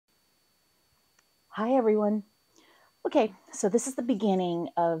Hi, everyone. Okay, so this is the beginning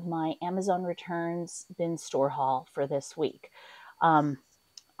of my Amazon Returns bin store haul for this week. Um,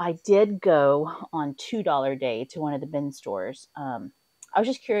 I did go on $2 day to one of the bin stores. I was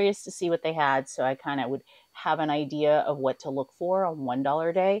just curious to see what they had, so I kind of would have an idea of what to look for on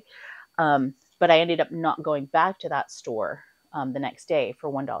 $1 day. But I ended up not going back to that store the next day for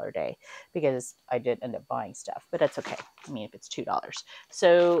 $1 day because I did end up buying stuff, but that's okay. I mean, if it's $2.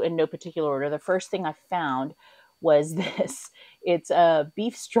 So, in no particular order, the first thing I found was this. It's a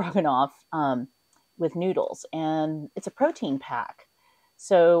beef stroganoff with noodles, and it's a protein pack.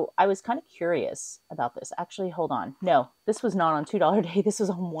 So I was kind of curious about this. Actually, hold on. No, this was not on $2 day. This was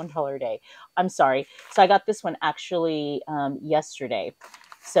on $1 day. I'm sorry. So I got this one actually yesterday.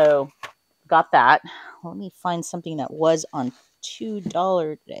 So got that. Let me find something that was on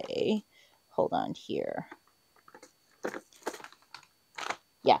 $2 day. Hold on here.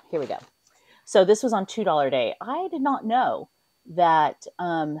 Yeah, here we go. So this was on $2 day. I did not know that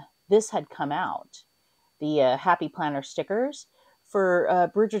this had come out. The Happy Planner stickers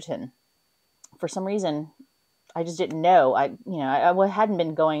for Bridgerton. For some reason, I just didn't know. I hadn't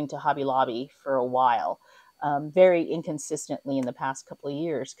been going to Hobby Lobby for a while, very inconsistently in the past couple of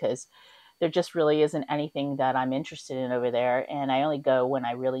years because there just really isn't anything that I'm interested in over there, and I only go when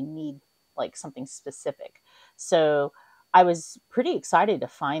I really need like something specific. So I was pretty excited to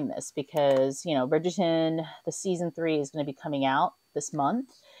find this because Bridgerton, the season 3 is going to be coming out this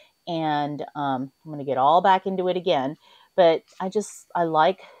month, and I'm going to get all back into it again. But I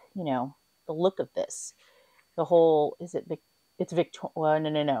like the look of this. The whole it's Victor. Well,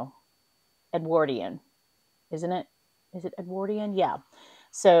 no, Edwardian, isn't it? Is it Edwardian? Yeah.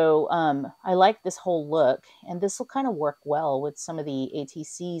 So I like this whole look, and this will kind of work well with some of the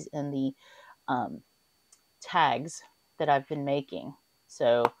ATCs and the um, tags that I've been making.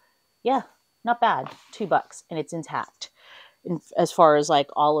 So yeah, not bad. $2, and it's intact. As far as like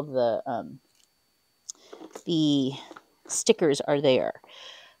all of the stickers are there.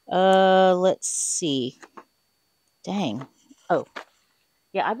 Let's see. Dang. Oh,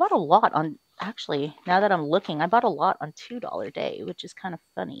 yeah, I bought a lot on. Actually, now that I'm looking, I bought a lot on $2 day, which is kind of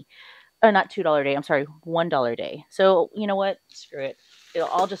funny. Oh, not $2 day. I'm sorry, $1 day. So you know what? Screw it.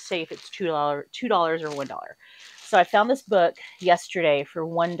 I'll just say if it's $2 or $1. So I found this book yesterday for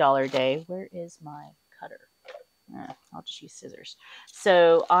 $1 day. Where is my cutter? I'll just use scissors.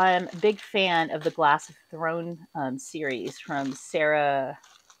 So I'm a big fan of the Glass of Throne series from Sarah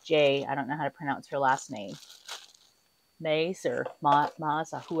J. I don't know how to pronounce her last name. Mace or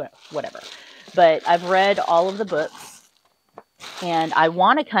Maz, whatever. But I've read all of the books, and I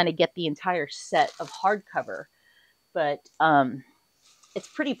want to kind of get the entire set of hardcover, but it's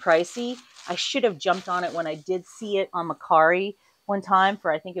pretty pricey. I should have jumped on it when I did see it on Mercari one time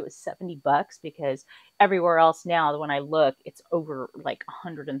for I think it was $70 because everywhere else now when I look it's over like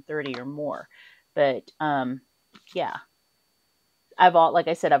 130 or more. But yeah, like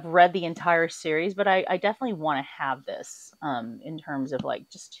I said, I've read the entire series, but I definitely want to have this in terms of like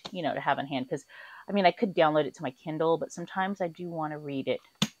just to have in hand because I mean I could download it to my Kindle, but sometimes I do want to read it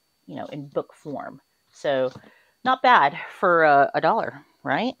in book form. So not bad for a dollar,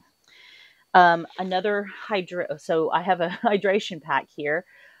 right? Another So I have a hydration pack here.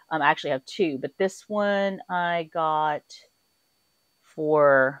 I actually have two, but this one I got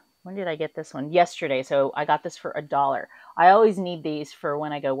for when did I get this one? Yesterday. So I got this for a dollar. I always need these for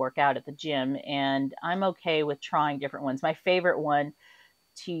when I go work out at the gym, and I'm okay with trying different ones. My favorite one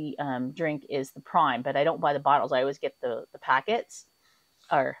to drink is the Prime, but I don't buy the bottles. I always get the packets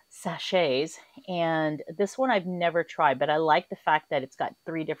or sachets. And this one I've never tried, but I like the fact that it's got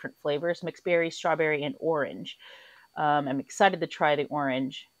 3 different flavors: mixed berry, strawberry, and orange. I'm excited to try the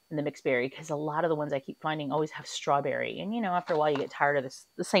orange and the mixed berry because a lot of the ones I keep finding always have strawberry. And, after a while you get tired of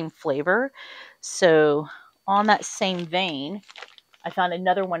the same flavor. So, on that same vein, I found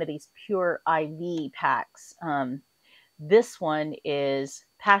another one of these Pure IV packs. This one is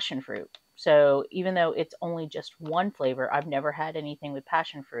passion fruit. So even though it's only just one flavor, I've never had anything with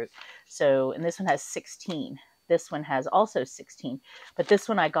passion fruit. So, and this one has 16. This one has also 16, but this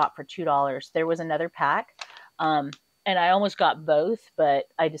one I got for $2. There was another pack, and I almost got both, but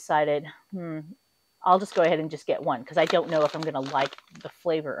I decided, I'll just go ahead and just get one because I don't know if I'm going to like the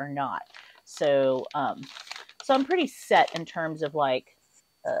flavor or not. So, so I'm pretty set in terms of like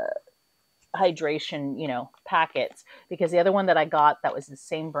hydration, packets, because the other one that I got that was the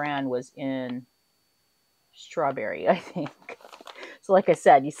same brand was in strawberry, I think. So like I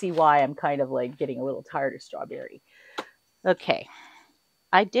said, you see why I'm kind of like getting a little tired of strawberry. Okay.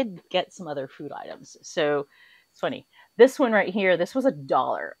 I did get some other food items. So it's funny. This one right here, this was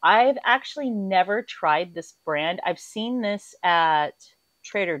 $1. I've actually never tried this brand. I've seen this at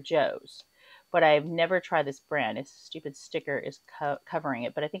Trader Joe's, but I've never tried this brand. Its stupid sticker is covering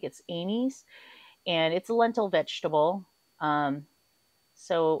it, but I think it's Amy's, and it's a lentil vegetable.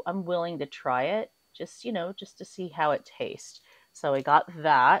 So I'm willing to try it, just, just to see how it tastes. So I got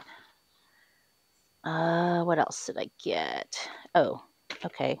that. What else did I get? Oh,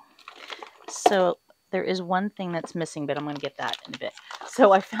 okay. So there is one thing that's missing, but I'm going to get that in a bit.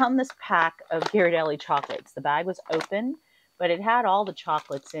 So I found this pack of Ghirardelli chocolates. The bag was open, but it had all the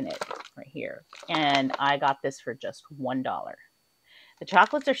chocolates in it right here. And I got this for just $1. The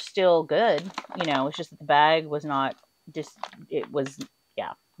chocolates are still good. It's just that the bag was not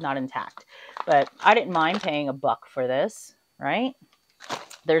not intact. But I didn't mind paying $1 for this, right?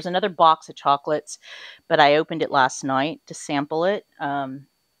 There's another box of chocolates, but I opened it last night to sample it.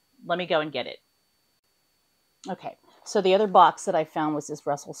 Let me go and get it. Okay, so the other box that I found was this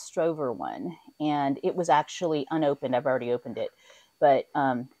Russell Stover one, and it was actually unopened. I've already opened it, but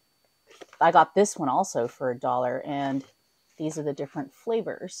I got this one also for $1, and these are the different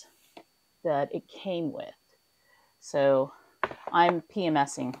flavors that it came with. So I'm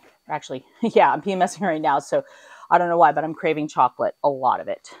PMSing. Actually, yeah, I'm PMSing right now, so I don't know why, but I'm craving chocolate, a lot of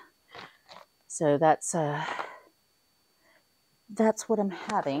it. So that's what I'm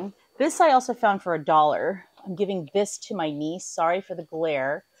having. This I also found for $1. I'm giving this to my niece. Sorry for the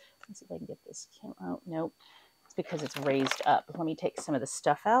glare. Let's see if I can get this camera. Oh, nope. It's because it's raised up. Let me take some of the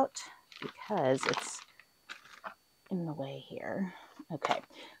stuff out because it's in the way here. Okay.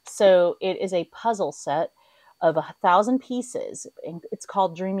 So it is a puzzle set of 1,000 pieces. It's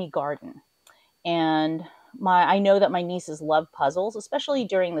called Dreamy Garden. And I know that my nieces love puzzles, especially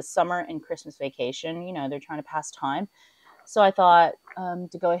during the summer and Christmas vacation. They're trying to pass time. So I thought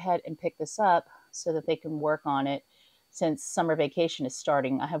to go ahead and pick this up so that they can work on it since summer vacation is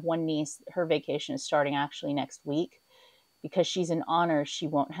starting. I have one niece, her vacation is starting actually next week. Because she's in honors, she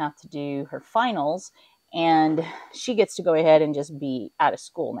won't have to do her finals, and she gets to go ahead and just be out of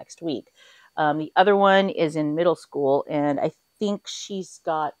school next week. The other one is in middle school, and I think she's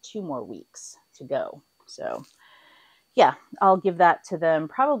got 2 more weeks to go. So yeah, I'll give that to them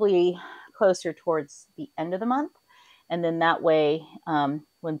probably closer towards the end of the month. And then that way,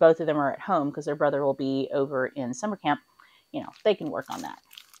 when both of them are at home, because their brother will be over in summer camp, they can work on that.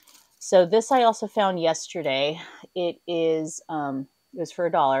 So this I also found yesterday. It was for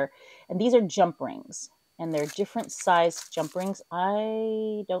 $1. And these are jump rings. And they're different size jump rings.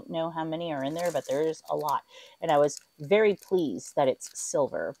 I don't know how many are in there, but there's a lot. And I was very pleased that it's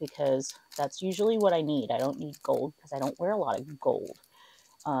silver because that's usually what I need. I don't need gold because I don't wear a lot of gold.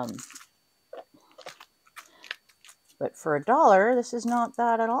 But for $1, this is not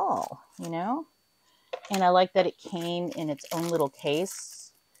bad at all, And I like that it came in its own little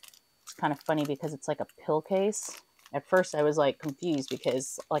case. It's kind of funny because it's like a pill case. At first I was like confused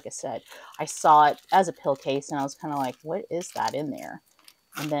because, like I said, I saw it as a pill case and I was kind of like, what is that in there?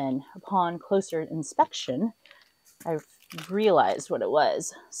 And then upon closer inspection, I realized what it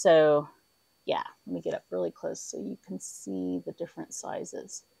was. So yeah, let me get up really close so you can see the different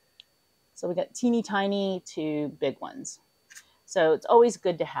sizes. So we got teeny tiny to big ones. So it's always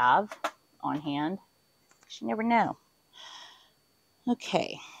good to have on hand. You never know.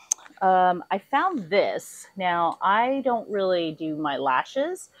 Okay. I found this. Now, I don't really do my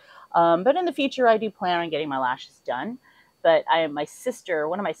lashes, but in the future, I do plan on getting my lashes done. But my sister,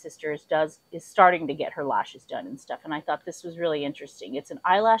 one of my sisters is starting to get her lashes done and stuff. And I thought this was really interesting. It's an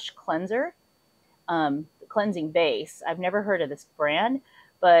eyelash cleanser, cleansing base. I've never heard of this brand,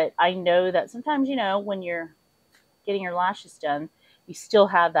 but I know that sometimes, when you're getting your lashes done, you still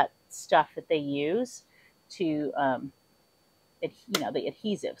have that stuff that they use to, the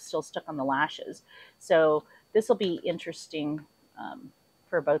adhesive still stuck on the lashes. So this will be interesting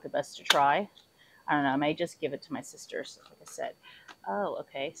for both of us to try. I don't know. I may just give it to my sisters, like I said. Oh,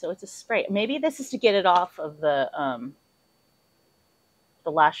 okay. So it's a spray. Maybe this is to get it off of the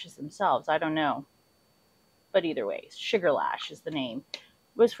lashes themselves. I don't know. But either way, Sugar Lash is the name.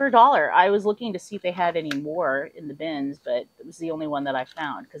 It was for $1. I was looking to see if they had any more in the bins, but it was the only one that I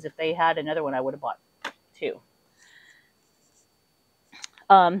found. Because if they had another one, I would have bought 2.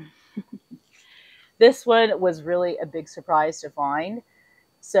 This one was really a big surprise to find.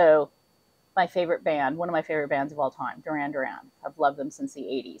 So my favorite band, one of my favorite bands of all time, Duran Duran. I've loved them since the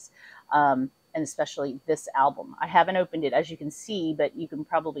 80s. And especially this album. I haven't opened it, as you can see, but you can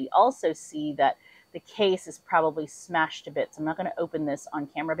probably also see that the case is probably smashed to bits. I'm not going to open this on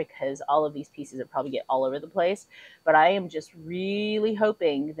camera because all of these pieces would probably get all over the place. But I am just really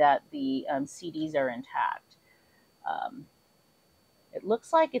hoping that the CDs are intact. Um, it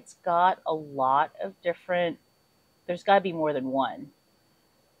looks like it's got a lot of different, there's got to be more than one.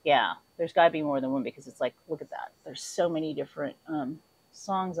 Yeah, there's got to be more than one because it's like, look at that. There's so many different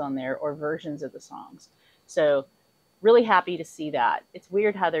songs on there or versions of the songs. So, really happy to see that. It's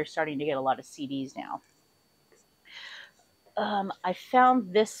weird how they're starting to get a lot of CDs now. I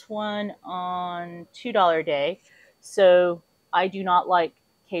found this one on $2 day. So, I do not like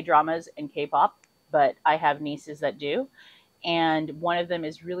K dramas and K pop, but I have nieces that do. And one of them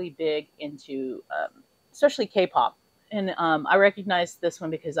is really big into, especially K-pop. And I recognized this one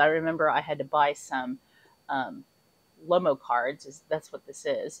because I remember I had to buy some um, Lomo cards. That's what this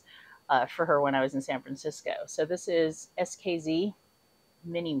is for her when I was in San Francisco. So this is SKZ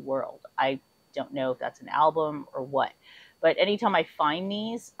Mini World. I don't know if that's an album or what, but anytime I find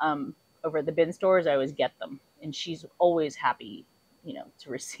these over at the bin stores, I always get them, and she's always happy, to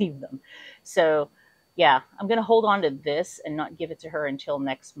receive them. So yeah, I'm gonna hold on to this and not give it to her until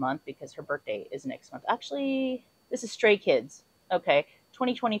next month because her birthday is next month. Actually, this is Stray Kids. Okay,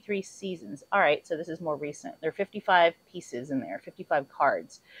 2023 seasons. All right, so this is more recent. There are 55 pieces in there, 55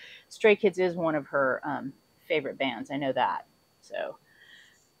 cards. Stray Kids is one of her favorite bands. I know that.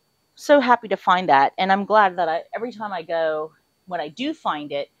 So happy to find that, and I'm glad that every time I go, when I do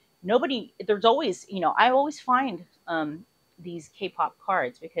find it, there's always, I always find these K-pop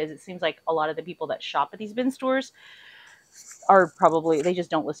cards because it seems like a lot of the people that shop at these bin stores are probably, they just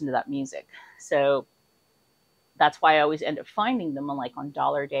don't listen to that music. So that's why I always end up finding them on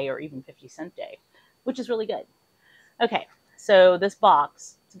dollar day or even 50-cent day, which is really good. Okay, so this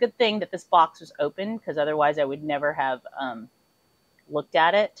box, it's a good thing that this box was open because otherwise I would never have looked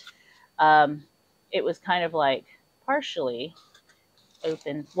at it. It was kind of like partially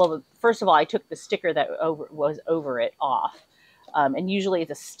open. Well, first of all, I took the sticker that was over it off. And usually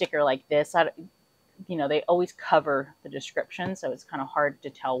it's a sticker like this. They always cover the description, so it's kind of hard to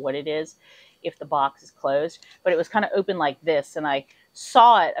tell what it is if the box is closed. But it was kind of open like this, and I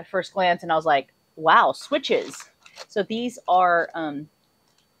saw it at first glance, and I was like, wow, switches. So these are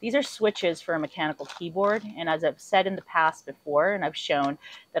switches for a mechanical keyboard. And as I've said in the past before, and I've shown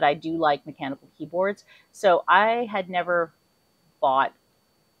that I do like mechanical keyboards. So I had never bought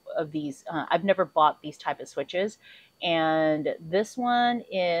of these. I've never bought these type of switches. And this one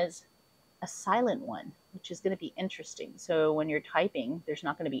is a silent one, which is going to be interesting. So when you're typing, there's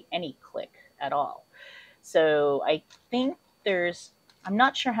not going to be any click at all. So I think I'm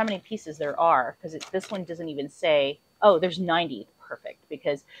not sure how many pieces there are because this one doesn't even say, oh, there's 90. Perfect,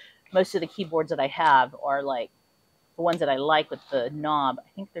 because most of the keyboards that I have are like the ones that I like with the knob. I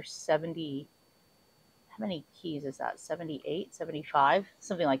think there's 70. How many keys is that? 78, 75,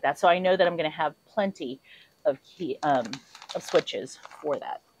 something like that. So I know that I'm going to have plenty of of switches for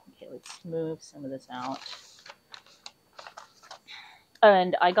that. Okay, let's move some of this out.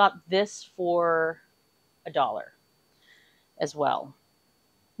 And I got this for $1 as well.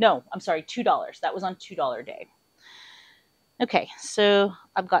 No, I'm sorry, $2. That was on $2 day. Okay, so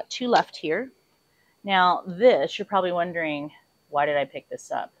I've got 2 left here. Now this, you're probably wondering, why did I pick this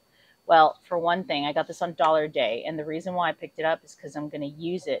up? Well, for one thing, I got this on $1 day, and the reason why I picked it up is because I'm going to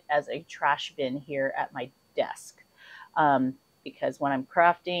use it as a trash bin here at my desk. Because when I'm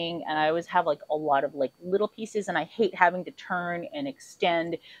crafting, and I always have a lot of little pieces, and I hate having to turn and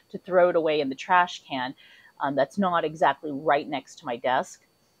extend to throw it away in the trash can. That's not exactly right next to my desk.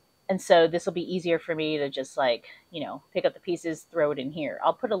 And so this will be easier for me to just pick up the pieces, throw it in here.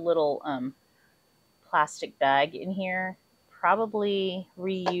 I'll put a little plastic bag in here, probably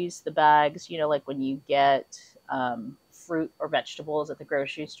reuse the bags, like when you get fruit or vegetables at the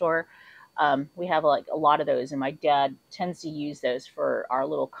grocery store. We have a lot of those, and my dad tends to use those for our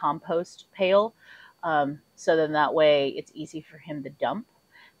little compost pail. So then that way it's easy for him to dump.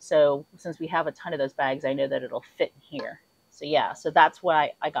 So since we have a ton of those bags, I know that it'll fit in here. So yeah, so that's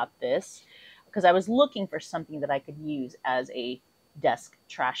why I got this, because I was looking for something that I could use as a desk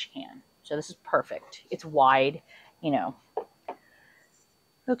trash can. So this is perfect. It's wide,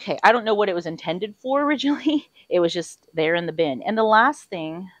 Okay, I don't know what it was intended for originally. It was just there in the bin. And the last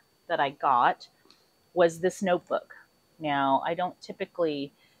thing that I got was this notebook. Now, I don't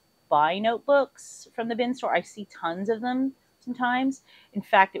typically buy notebooks from the bin store. I see tons of them sometimes. In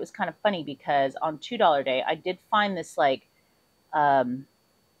fact, it was kind of funny because on $2 day, I did find this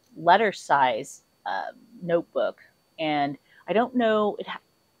letter size notebook, and I don't know,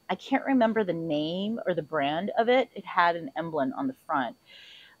 I can't remember the name or the brand of it. It had an emblem on the front,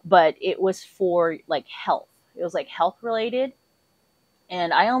 but it was for health. It was health related,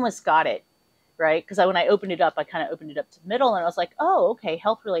 and I almost got it right? Because when I opened it up, I kind of opened it up to the middle, and I was like, oh, okay,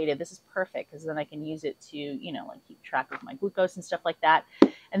 health related. This is perfect, because then I can use it to, you know, like keep track of my glucose and stuff like that.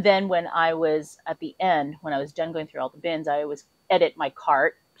 And then when I was at the end, when I was done going through all the bins, I always edit my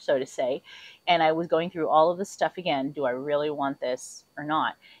cart, so to say, and I was going through all of the stuff again. Do I really want this or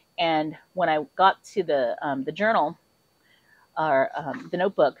not? And when I got to the journal, or the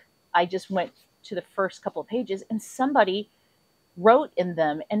notebook, I just went to the first couple of pages, and somebody wrote in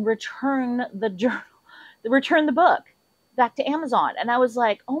them and returned the journal, returned the book back to Amazon. And I was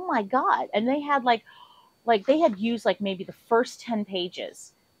like, oh my God. And they had like they had used like maybe the first 10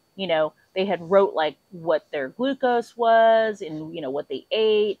 pages, you know, they had wrote like what their glucose was and, you know, what they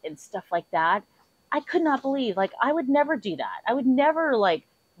ate and stuff like that. I could not believe, like, I would never do that. I would never like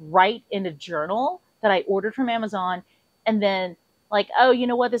write in a journal that I ordered from Amazon and then like, oh, you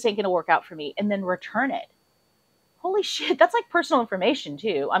know what, this ain't going to work out for me, and then return it. Holy shit, that's like personal information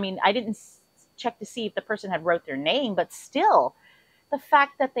too. I mean, I didn't check to see if the person had wrote their name, but still, the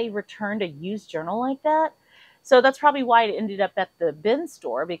fact that they returned a used journal like that. So that's probably why it ended up at the bin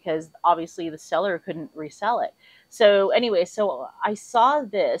store, because obviously the seller couldn't resell it. So anyway, so I saw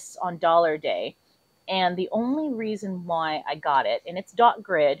this on Dollar Day, and the only reason why I got it, and it's dot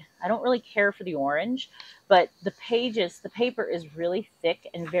grid, I don't really care for the orange, but the pages, the paper is really thick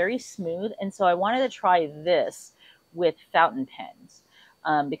and very smooth, and so I wanted to try this with fountain pens.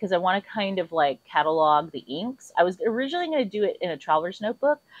 Because I want to kind of like catalog the inks. I was originally going to do it in a traveler's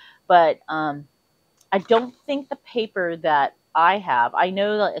notebook, but I don't think the paper that I have, I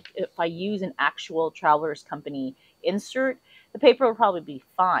know that if I use an actual Travelers Company insert, the paper will probably be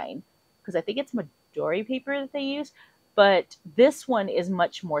fine, because I think it's Midori paper that they use, but this one is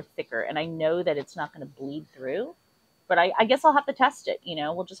much more thicker, and I know that it's not going to bleed through, but I guess I'll have to test it, you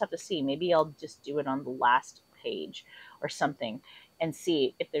know, we'll just have to see. Maybe I'll just do it on the last page or something and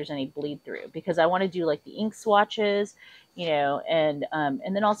see if there's any bleed through, because I want to do like the ink swatches, you know, and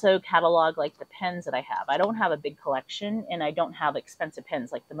then also catalog like the pens that I have. I don't have a big collection, and I don't have expensive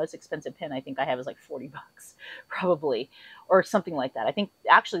pens. Like the most expensive pen I think I have is like 40 bucks probably, or something like that. I think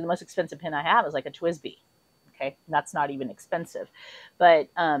actually the most expensive pen I have is like a TWSBI. Okay. And that's not even expensive, but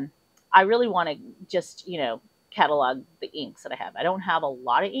I really want to just, you know, catalog the inks that I have. I don't have a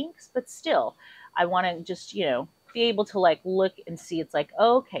lot of inks, but still I want to just, you know, be able to like look and see, it's like,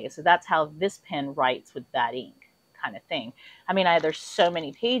 oh, okay, so that's how this pen writes with that ink, kind of thing. I mean, there's so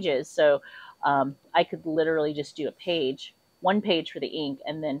many pages, so I could literally just do a page, one page for the ink,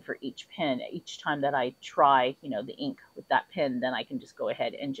 and then for each pen, each time that I try, you know, the ink with that pen, then I can just go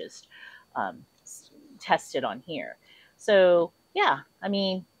ahead and just test it on here. So yeah, I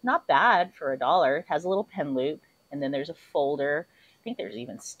mean, not bad for $1. It has a little pen loop, and then there's a folder. I think there's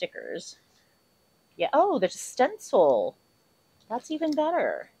even stickers. Yeah. Oh, there's a stencil. That's even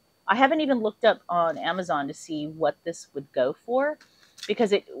better. I haven't even looked up on Amazon to see what this would go for,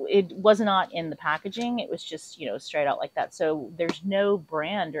 because it was not in the packaging. It was just, you know, straight out like that. So there's no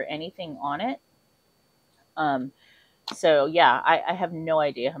brand or anything on it. So yeah, I have no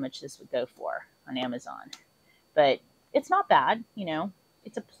idea how much this would go for on Amazon, but it's not bad. You know,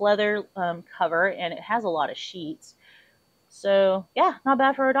 it's a pleather cover, and it has a lot of sheets. So yeah, not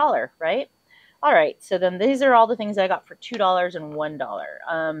bad for $1, right? All right, so then these are all the things I got for $2 and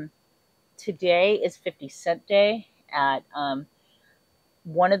 $1. Today is 50-cent day at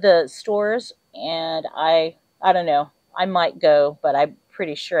one of the stores, and I don't know, I might go, but I'm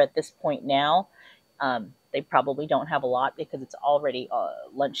pretty sure at this point now they probably don't have a lot, because it's already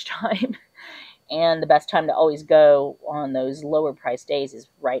lunchtime. And the best time to always go on those lower price days is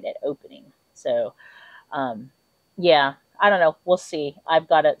right at opening. So yeah, I don't know. We'll see. I've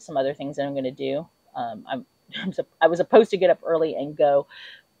got some other things that I'm going to do. I was supposed to get up early and go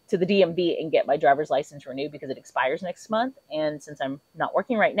to the DMV and get my driver's license renewed, because it expires next month. And since I'm not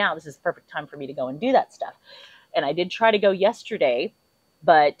working right now, this is the perfect time for me to go and do that stuff. And I did try to go yesterday,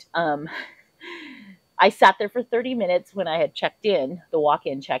 but I sat there for 30 minutes when I had checked in, the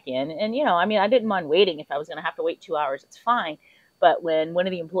walk-in check-in. And, you know, I mean, I didn't mind waiting. If I was going to have to wait 2 hours, it's fine. But when one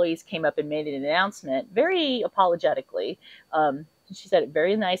of the employees came up and made an announcement, very apologetically, she said it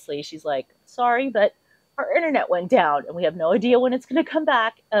very nicely. She's like, sorry, but our internet went down, and we have no idea when it's going to come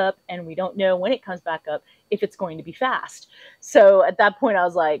back up, and we don't know when it comes back up if it's going to be fast. So at that point, I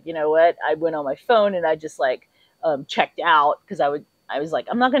was like, you know what? I went on my phone, and I just like checked out, because I was like,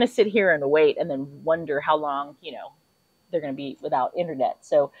 I'm not going to sit here and wait and then wonder how long, you know, they're going to be without internet.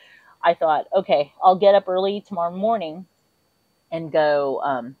 So I thought, okay, I'll get up early tomorrow morning and go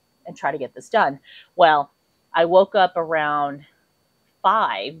and try to get this done. Well, I woke up around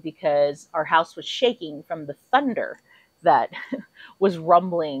 5 because our house was shaking from the thunder that was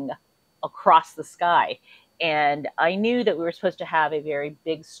rumbling across the sky. And I knew that we were supposed to have a very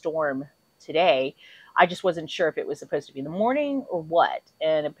big storm today. I just wasn't sure if it was supposed to be in the morning or what.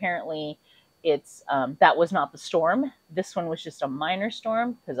 And apparently, it's that was not the storm. This one was just a minor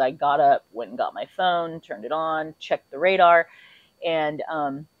storm because I got up, went and got my phone, turned it on, checked the radar, and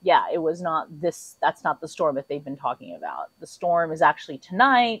yeah, it was not this. That's not the storm that they've been talking about. The storm is actually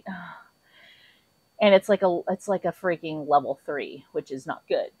tonight, and it's like a freaking level 3, which is not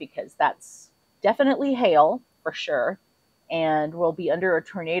good because that's definitely hail for sure, and we'll be under a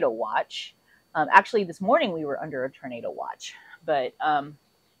tornado watch. Actually, this morning we were under a tornado watch, but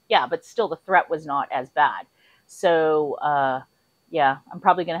yeah, but still the threat was not as bad. So yeah, I'm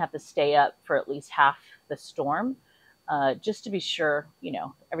probably going to have to stay up for at least half the storm, just to be sure,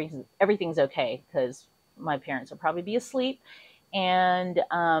 everything's okay, because my parents will probably be asleep. And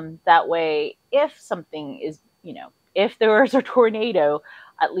that way, if something is, if there is a tornado,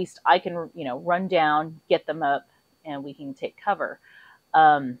 at least I can, run down, get them up, and we can take cover.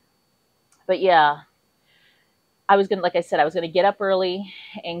 But yeah, like I said, I was gonna get up early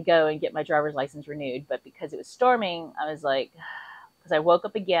and go and get my driver's license renewed. But because it was storming, I was like, because I woke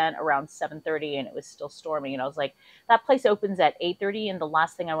up again around 7:30 and it was still storming, and I was like, that place opens at 8:30, and the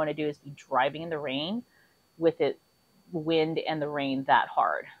last thing I want to do is be driving in the rain with it, wind and the rain that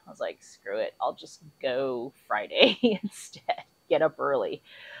hard. I was like, screw it, I'll just go Friday instead. Get up early.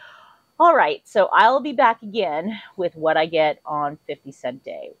 All right, so I'll be back again with what I get on 50-cent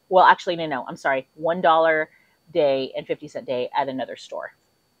day. Well, actually, no, I'm sorry, $1 day and 50-cent day at another store.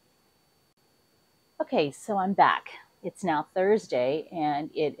 Okay, so I'm back. It's now Thursday, and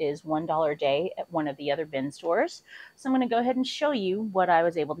it is $1 day at one of the other bin stores. So I'm going to go ahead and show you what I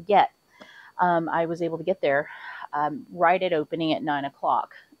was able to get. I was able to get there right at opening at 9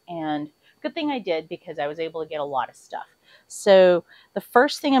 o'clock. And good thing I did, because I was able to get a lot of stuff. So the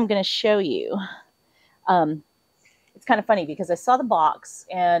first thing I'm going to show you, it's kind of funny because I saw the box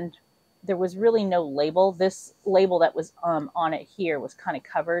and there was really no label. This label that was on it here was kind of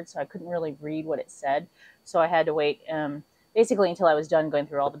covered, so I couldn't really read what it said. So I had to wait basically until I was done going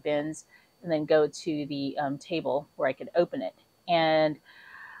through all the bins and then go to the table where I could open it. And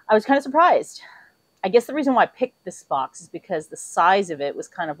I was kind of surprised. I guess the reason why I picked this box is because the size of it was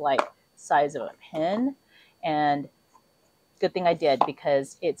kind of like the size of a pen. And good thing I did,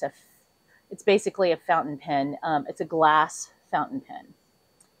 because it's basically a fountain pen. It's a glass fountain pen.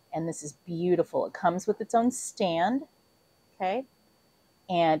 And this is beautiful. It comes with its own stand, okay?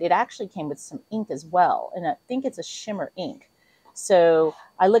 And it actually came with some ink as well. And I think it's a shimmer ink. So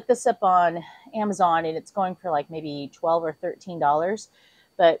I looked this up on Amazon, and it's going for like maybe $12 or $13.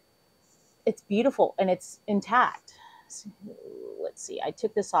 But it's beautiful, and it's intact. So, let's see. I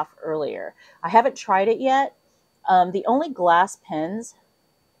took this off earlier. I haven't tried it yet. The only glass pens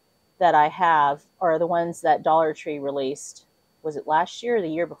that I have are the ones that Dollar Tree released. Was it last year or the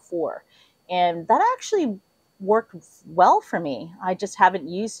year before? And that actually worked well for me. I just haven't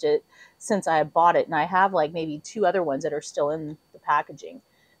used it since I bought it. And I have like maybe 2 other ones that are still in the packaging.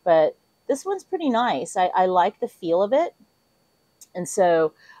 But this one's pretty nice. I like the feel of it. And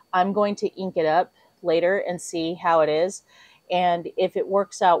so I'm going to ink it up later and see how it is. And if it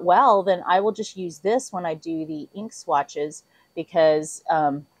works out well, then I will just use this when I do the ink swatches, because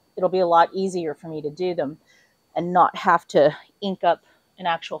it'll be a lot easier for me to do them and not have to ink up an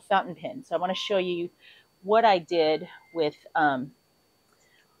actual fountain pen. So I want to show you what I did with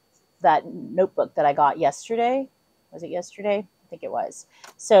that notebook that I got yesterday. Was it yesterday? I think it was.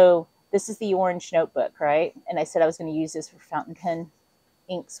 So this is the orange notebook, right? And I said I was going to use this for fountain pen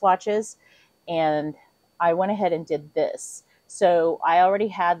ink swatches. And I went ahead and did this. So I already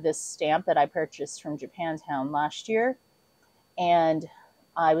had this stamp that I purchased from Japantown last year. And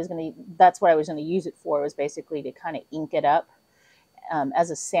that's what I was going to use it for, was basically to kind of ink it up as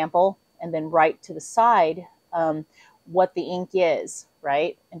a sample, and then write to the side what the ink is,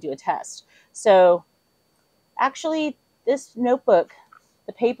 right? And do a test. So actually, this notebook,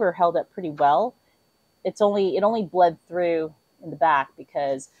 the paper held up pretty well. It only bled through in the back,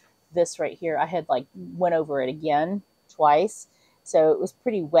 because this right here, I had like went over it again twice. So it was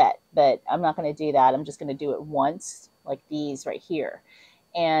pretty wet, but I'm not going to do that. I'm just going to do it once, like these right here.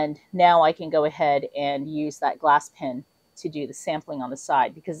 And now I can go ahead and use that glass pen to do the sampling on the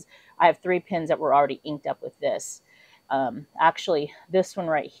side, because I have 3 pens that were already inked up with this. Actually, this one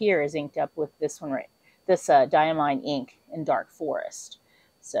right here is inked up with this Diamine ink in Dark Forest.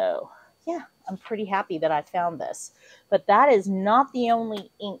 So yeah, I'm pretty happy that I found this. But that is not the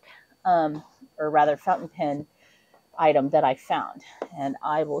only ink, or rather fountain pen item that I found. And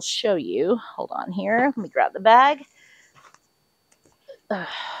I will show you. Hold on here. Let me grab the bag.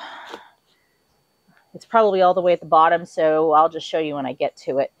 It's probably all the way at the bottom, so I'll just show you when I get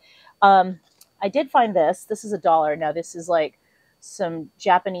to it. I did find this. This is $1. Now, this is like some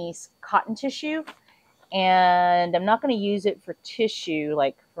Japanese cotton tissue, and I'm not going to use it for tissue,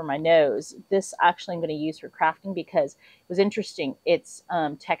 like for my nose. This actually I'm going to use for crafting because it was interesting. It's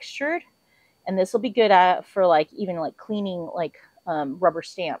textured, and this will be good at for like even like cleaning like rubber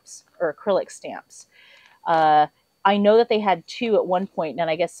stamps or acrylic stamps. Uh, I know that they had two at one point, and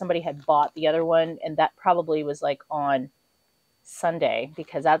I guess somebody had bought the other one, and that probably was like on Sunday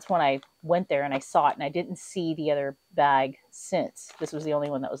because that's when I went there and I saw it, and I didn't see the other bag since. This was the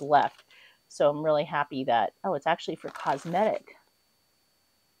only one that was left. So I'm really happy that, oh, it's actually for cosmetic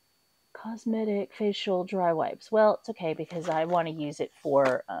facial dry wipes. Well, it's okay because I want to use it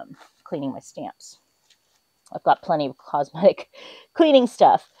for cleaning my stamps. I've got plenty of cosmetic cleaning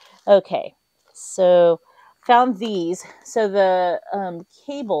stuff. Okay, so found these. So the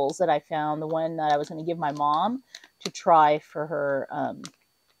cables that I found, the one that I was going to give my mom to try for her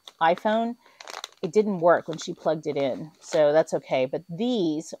iPhone, it didn't work when she plugged it in. So that's okay. But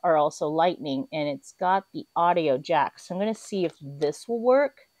these are also lightning, and it's got the audio jack. So I'm going to see if this will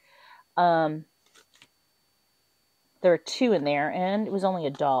work. There are two in there, and it was only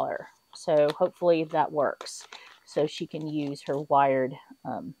 $1. So hopefully that works. So she can use her wired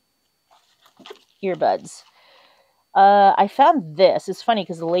earbuds. I found this. It's funny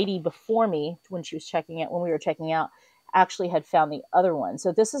because the lady before me, when she was checking out, when we were checking out, actually had found the other one.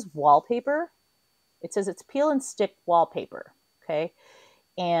 So this is wallpaper. It says it's peel and stick wallpaper. Okay.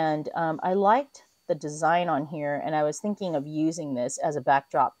 And I liked the design on here, and I was thinking of using this as a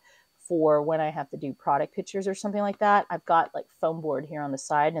backdrop for when I have to do product pictures or something like that. I've got like foam board here on the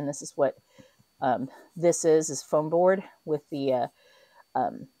side, and this is what this is foam board with the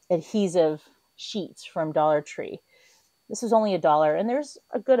adhesive sheets from Dollar Tree. This is only $1, and there's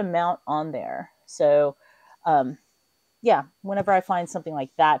a good amount on there. So, yeah, whenever I find something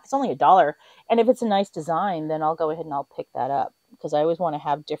like that, if it's only $1, and if it's a nice design, then I'll go ahead and I'll pick that up because I always want to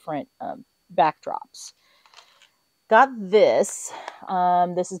have different backdrops. Got this.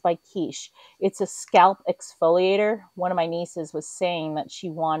 This is by Quiche. It's a scalp exfoliator. One of my nieces was saying that she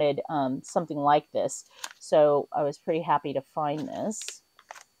wanted something like this, so I was pretty happy to find this.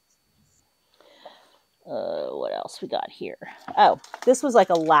 What else we got here? Oh, this was like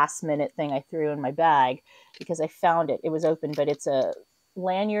a last minute thing I threw in my bag because I found it. It was open, but it's a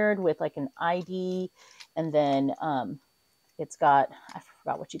lanyard with like an ID, and then it's got, I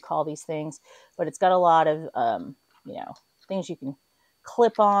forgot what you call these things, but it's got a lot of things you can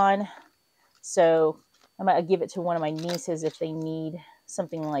clip on. So I'm gonna give it to one of my nieces if they need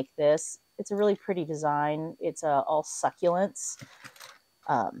something like this. It's a really pretty design. It's all succulents.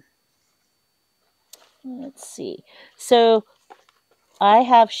 Let's see. So I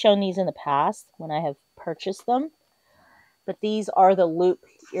have shown these in the past when I have purchased them, but these are the Loop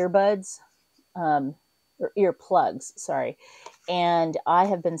earbuds, or earplugs, sorry. And I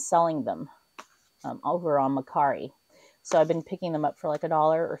have been selling them over on Mercari. So I've been picking them up for like $1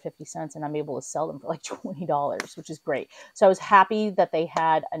 or 50 cents, and I'm able to sell them for like $20, which is great. So I was happy that they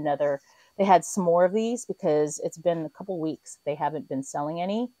had some more of these because it's been a couple weeks. They haven't been selling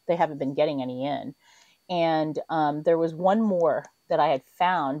any. They haven't been getting any in. And there was one more that I had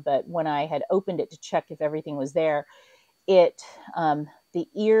found, but when I had opened it to check if everything was there, the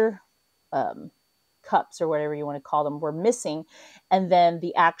ear cups or whatever you want to call them were missing, and then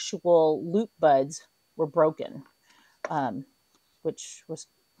the actual loop buds were broken, which was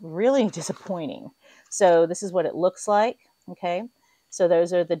really disappointing. So this is what it looks like. Okay, so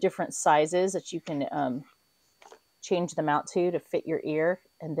those are the different sizes that you can change them out to fit your ear,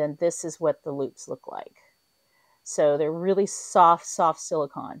 and then this is what the loops look like. So they're really soft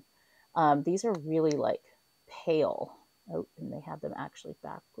silicone. These are really like pale. Oh, and they have them actually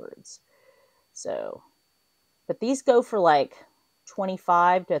backwards. So, but these go for like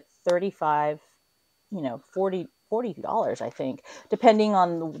 25 to 35, $40, I think, depending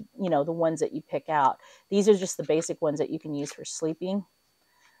on the ones that you pick out. These are just the basic ones that you can use for sleeping.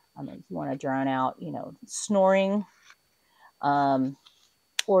 If you want to drown out, snoring,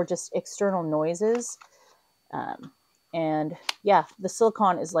 or just external noises. And yeah, the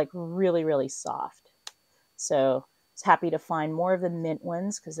silicone is like really, really soft. So I was happy to find more of the mint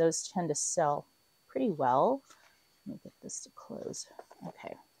ones because those tend to sell pretty well. Let me get this to close.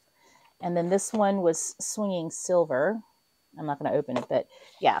 Okay. And then this one was swinging silver. I'm not going to open it, but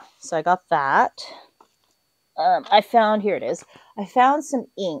yeah. So I got that. Here it is. I found some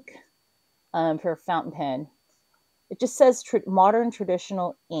ink for a fountain pen. It just says modern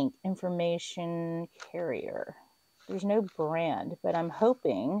traditional ink information carrier. There's no brand, but I'm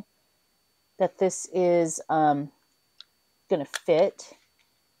hoping that this is going to fit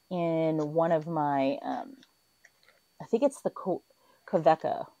in one of my, I think it's the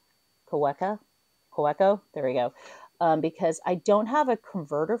Kaweco. There we go. Because I don't have a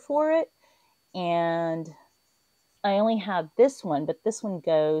converter for it, and I only have this one, but this one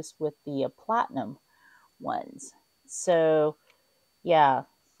goes with the platinum ones. So yeah,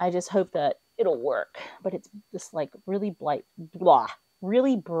 I just hope that it'll work. But it's this like really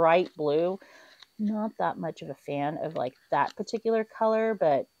really bright blue. Not that much of a fan of like that particular color,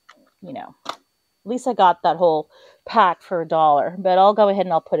 but you know, at least I got that whole pack for $1. But I'll go ahead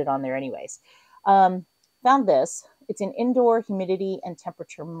and I'll put it on there anyways. Found this. It's an indoor humidity and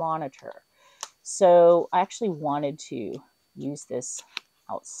temperature monitor. So I actually wanted to use this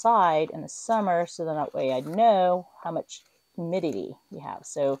outside in the summer, so that way I'd know how much humidity we have.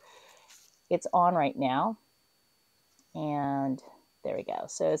 So it's on right now, and there we go.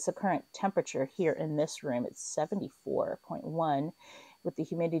 So it's the current temperature here in this room. It's 74.1 with the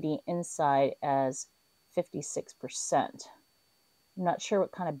humidity inside as 56%. I'm not sure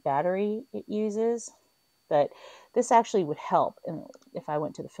what kind of battery it uses, but this actually would help if I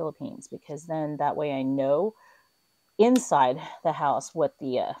went to the Philippines, because then that way I know inside the house what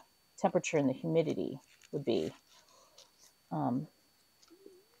the temperature and the humidity would be.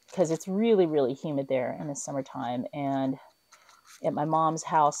 Because it's really, really humid there in the summertime. And at my mom's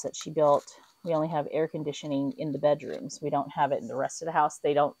house that she built, we only have air conditioning in the bedrooms. We don't have it in the rest of the house.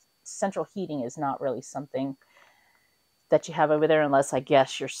 Central heating is not really something that you have over there, unless I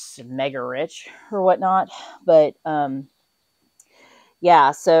guess you're mega rich or whatnot. But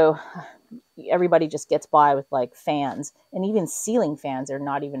yeah, so everybody just gets by with like fans, and even ceiling fans are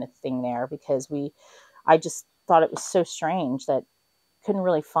not even a thing there, because I just thought it was so strange that couldn't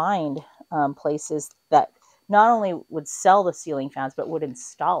really find places that not only would sell the ceiling fans, but would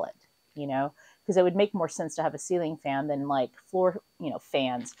install it, because it would make more sense to have a ceiling fan than like floor,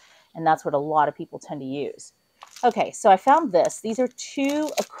 fans. And that's what a lot of people tend to use. Okay, so I found this. These are 2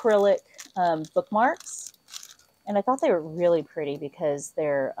 acrylic bookmarks, and I thought they were really pretty because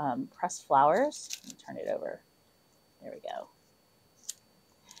they're pressed flowers. Let me turn it over. There we go.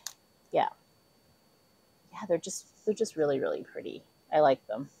 Yeah, they're just really, really pretty. I like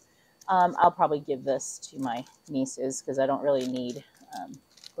them. I'll probably give this to my nieces because I don't really need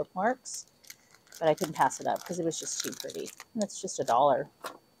bookmarks, but I couldn't pass it up because it was just too pretty. And it's just $1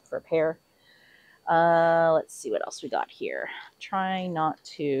 for a pair. Let's see what else we got here. Trying not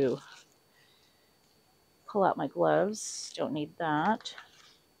to pull out my gloves. Don't need that.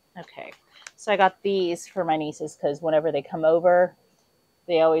 Okay, so I got these for my nieces because whenever they come over,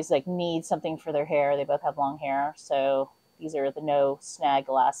 they always like need something for their hair. They both have long hair, so these are the No Snag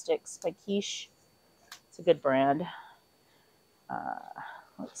Elastics by Quiche. It's a good brand.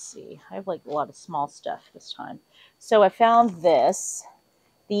 Let's see. I have like a lot of small stuff this time. So I found this.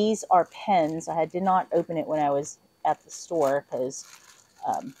 These are pens. I did not open it when I was at the store because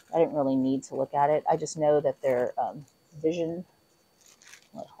I didn't really need to look at it. I just know that they're Vision.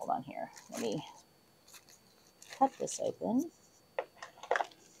 Hold on here. Let me cut this open.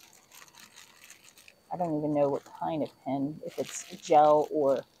 I don't even know what kind of pen, if it's gel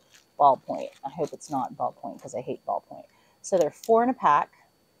or ballpoint. I hope it's not ballpoint because I hate ballpoint. So they're 4 in a pack,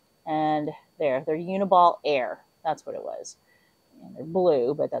 and they're Uniball Air. That's what it was. And they're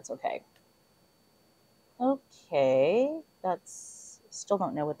blue, but that's okay. Okay, still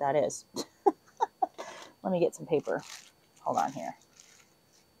don't know what that is. Let me get some paper. Hold on here.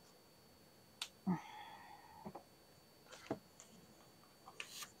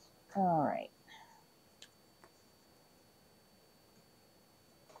 All right.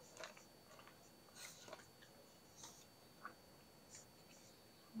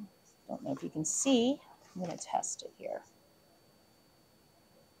 Don't know if you can see. I'm going to test it here.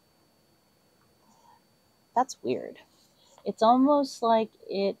 That's weird. It's almost like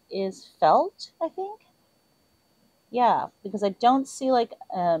it is felt, I think. Yeah, because I don't see I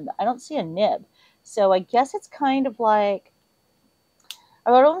don't see a nib. So I guess it's kind of like,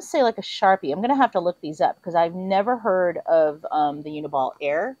 I would almost say like a Sharpie. I'm going to have to look these up because I've never heard of the Uniball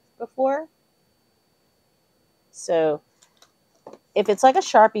Air before. So if it's like a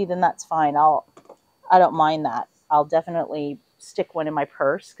Sharpie, then that's fine. I don't mind that. I'll definitely stick one in my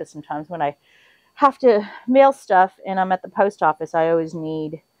purse because sometimes when I have to mail stuff and I'm at the post office, I always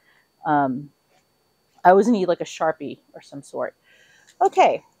need like a Sharpie or some sort.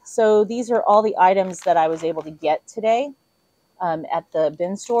 Okay, so these are all the items that I was able to get today at the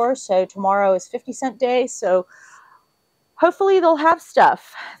bin store. So tomorrow is 50-cent day, so hopefully they'll have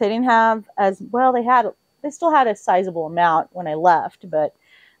stuff. They didn't have as well. They still had a sizable amount when I left, but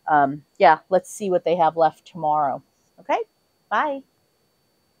yeah, let's see what they have left tomorrow. Okay, bye.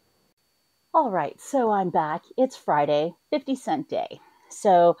 All right, so I'm back. It's Friday, 50-cent day.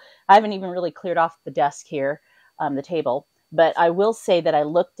 So I haven't even really cleared off the desk here, the table, but I will say that I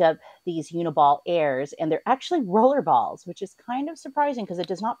looked up these Uniball Airs and they're actually roller balls, which is kind of surprising because it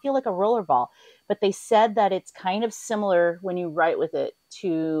does not feel like a roller ball. But they said that it's kind of similar when you write with it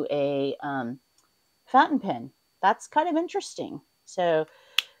to a fountain pen. That's kind of interesting. So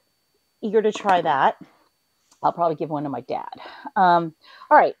eager to try that. I'll probably give one to my dad. All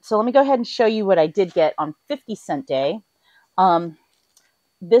right, so let me go ahead and show you what I did get on 50-cent day.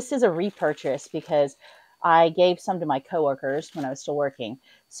 This is a repurchase because I gave some to my coworkers when I was still working.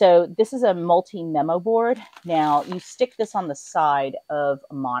 So this is a multi-memo board. Now, you stick this on the side of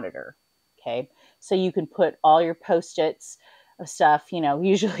a monitor, okay? So you can put all your Post-its of stuff, you know,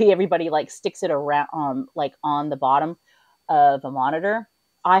 usually everybody like sticks it around, like on the bottom of a monitor.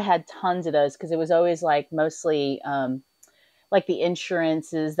 I had tons of those because it was always like mostly like the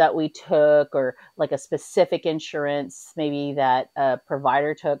insurances that we took or like a specific insurance maybe that a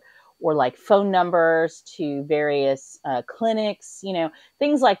provider took or like phone numbers to various clinics, you know,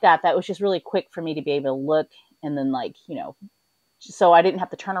 things like that. That was just really quick for me to be able to look and then like, you know, so I didn't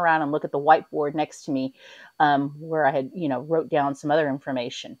have to turn around and look at the whiteboard next to me where I had, you know, wrote down some other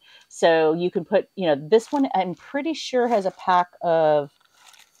information. So you can put, you know, this one I'm pretty sure has a pack of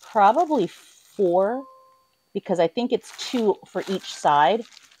probably 4 because I think it's 2 for each side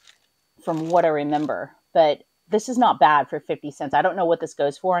from what I remember. But this is not bad for 50 cents. I don't know what this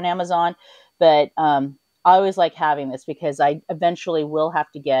goes for on Amazon, but I always like having this because I eventually will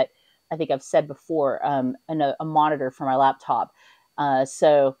have to get, I think I've said before, a monitor for my laptop.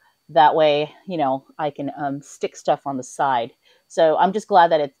 So that way, you know, I can stick stuff on the side. So I'm just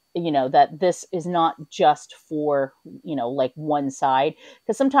glad that it's, you know, that this is not just for, you know, like one side.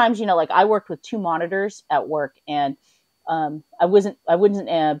 Because sometimes, you know, like I worked with 2 monitors at work and I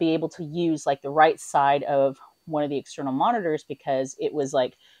wouldn't be able to use like the right side of one of the external monitors because it was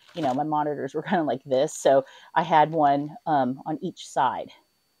like, you know, my monitors were kind of like this. So I had one on each side,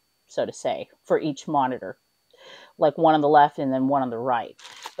 so to say, for each monitor, like one on the left and then one on the right.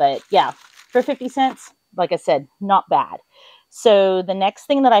 But yeah, for 50 cents, like I said, not bad. So the next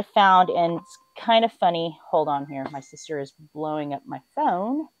thing that I found, and it's kind of funny, hold on here, my sister is blowing up my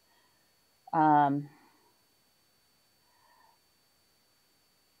phone.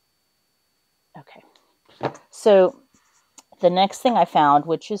 Okay. So the next thing I found,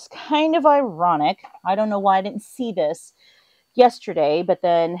 which is kind of ironic, I don't know why I didn't see this yesterday, but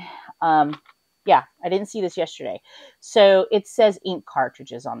then, yeah, I didn't see this yesterday. So it says ink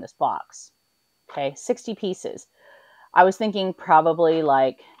cartridges on this box. Okay, 60 pieces. I was thinking probably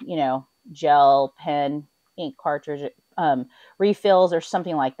like, you know, gel, pen, ink cartridge, refills or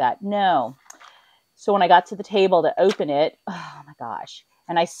something like that. No. So when I got to the table to open it, oh my gosh,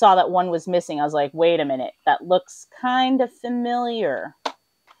 and I saw that one was missing. I was like, wait a minute, that looks kind of familiar.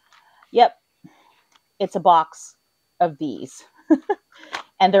 Yep, it's a box of these.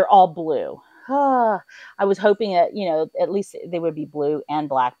 And they're all blue. I was hoping that, you know, at least they would be blue and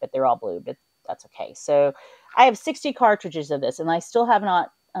black, but they're all blue, but that's okay. So I have 60 cartridges of this, and I still have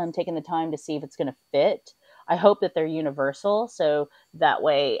not taken the time to see if it's going to fit. I hope that they're universal, so that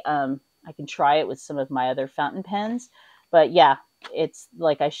way I can try it with some of my other fountain pens. But yeah, it's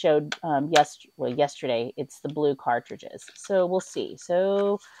like I showed yesterday, it's the blue cartridges. So we'll see.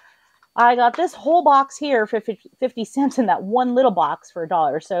 So I got this whole box here for 50 cents and that one little box for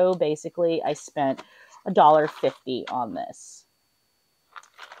 $1. So basically I spent $1.50 on this.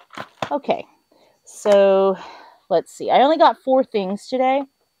 Okay, so let's see. I only got 4 things today.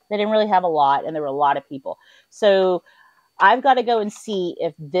 They didn't really have a lot and there were a lot of people. So I've got to go and see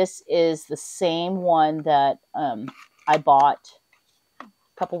if this is the same one that I bought a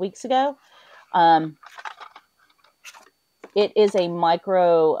couple weeks ago. It is a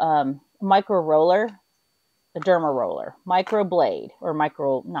micro roller, a derma roller, micro blade or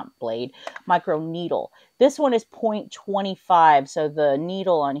micro needle. This one is 0.25, so the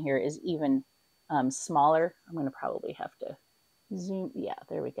needle on here is even smaller. I'm going to probably have to zoom. Yeah,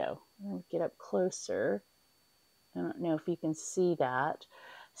 there we go. Get up closer. I don't know if you can see that.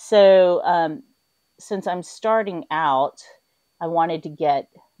 So since I'm starting out, I wanted to get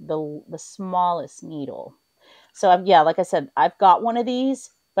the smallest needle. So yeah, like I said, I've got one of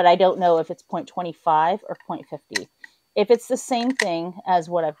these, but I don't know if it's 0.25 or 0.50. If it's the same thing as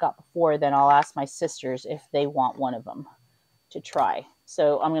what I've got before, then I'll ask my sisters if they want one of them to try.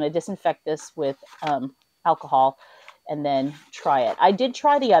 So I'm going to disinfect this with alcohol and then try it. I did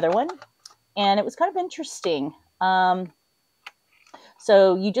try the other one, and it was kind of interesting.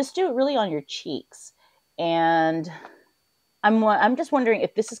 So you just do it really on your cheeks. And I'm just wondering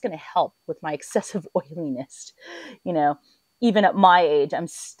if this is going to help with my excessive oiliness. You know, even at my age,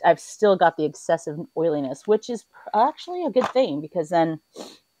 I've still got the excessive oiliness, which is actually a good thing because then,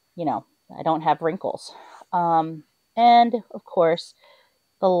 you know, I don't have wrinkles. And of course,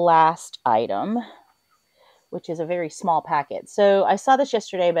 the last item, which is a very small packet. So I saw this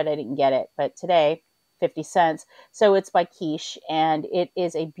yesterday, but I didn't get it. But today, 50 cents. So it's by Quiche, and it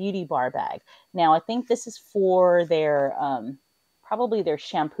is a beauty bar bag. Now, I think this is for their, probably their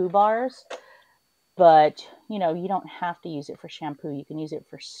shampoo bars. But, you know, you don't have to use it for shampoo. You can use it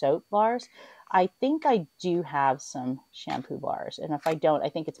for soap bars. I think I do have some shampoo bars. And if I don't, I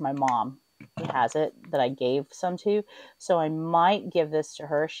think it's my mom who has it that I gave some to. So I might give this to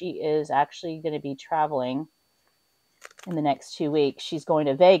her. She is actually going to be traveling in the next 2 weeks. She's going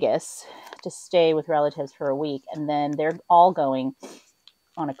to Vegas to stay with relatives for a week. And then they're all going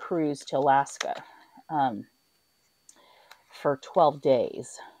on a cruise to Alaska for 12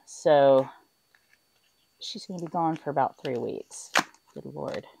 days. So she's going to be gone for about 3 weeks. Good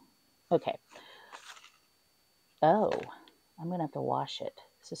Lord. Okay. Oh, I'm going to have to wash it.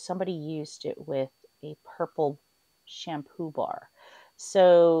 So somebody used it with a purple shampoo bar.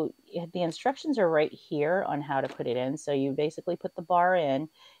 So the instructions are right here on how to put it in. So you basically put the bar in,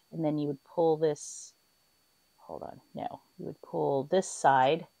 and then you would pull this, hold on, no, you would pull this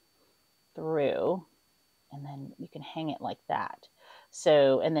side through, and then you can hang it like that.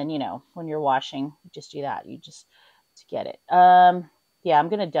 So, and then, you know, when you're washing, you just do that. You just, to get it. Yeah, I'm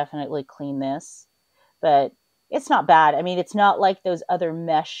going to definitely clean this, but it's not bad. I mean, it's not like those other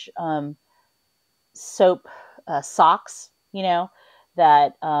mesh soap socks, you know,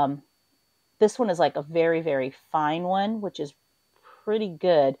 that this one is like a very, very fine one, which is pretty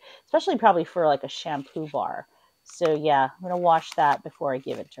good, especially probably for like a shampoo bar. So yeah, I'm going to wash that before I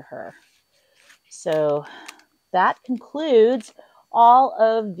give it to her. So that concludes all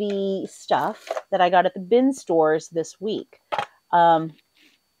of the stuff that I got at the bin stores this week. Yeah,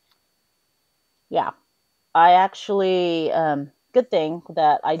 I actually, good thing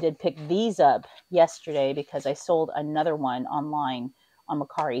that I did pick these up yesterday because I sold another one online on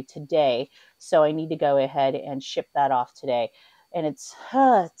Mercari today. So I need to go ahead and ship that off today. And it's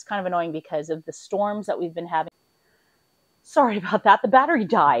kind of annoying because of the storms that we've been having. Sorry about that. The battery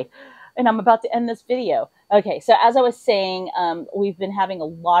died. And I'm about to end this video. Okay, so as I was saying, we've been having a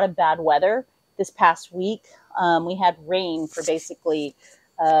lot of bad weather this past week. We had rain for basically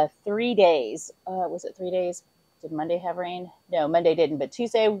 3 days. Was it 3 days? Did Monday have rain? No, Monday didn't, but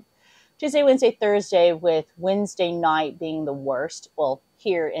Tuesday, Wednesday, Thursday, with Wednesday night being the worst. Well,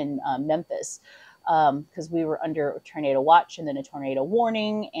 here in Memphis, because we were under a tornado watch and then a tornado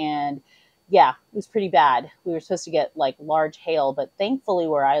warning, and yeah, it was pretty bad. We were supposed to get like large hail, but thankfully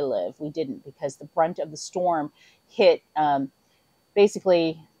where I live, we didn't, because the brunt of the storm hit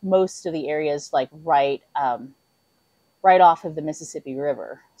basically most of the areas like right off of the Mississippi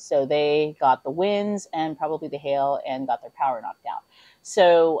River. So they got the winds and probably the hail and got their power knocked out.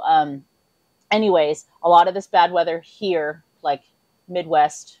 So anyways, a lot of this bad weather here, like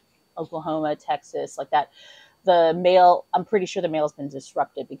Midwest, Oklahoma, Texas, like that, the mail, I'm pretty sure the mail has been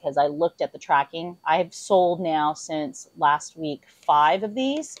disrupted because I looked at the tracking. I've sold now since last week 5 of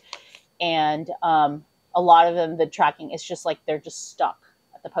these, and a lot of them, the tracking is just like they're just stuck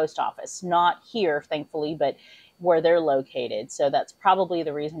at the post office. Not here, thankfully, but where they're located. So that's probably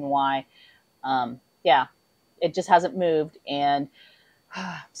the reason why, yeah, it just hasn't moved, and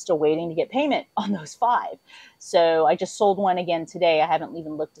I'm still waiting to get payment on those 5. So I just sold one again today. I haven't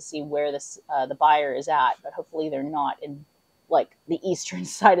even looked to see where this the buyer is at, but hopefully they're not in like the eastern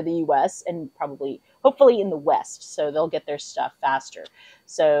side of the U.S. and hopefully in the west, so they'll get their stuff faster.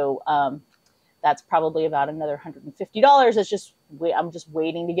 So that's probably about another $150. It's just I'm just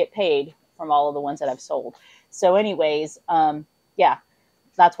waiting to get paid from all of the ones that I've sold. So anyways, yeah,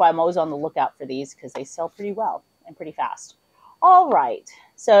 that's why I'm always on the lookout for these, because they sell pretty well and pretty fast. All right.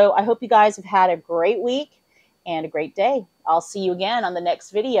 So I hope you guys have had a great week and a great day. I'll see you again on the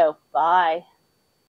next video. Bye.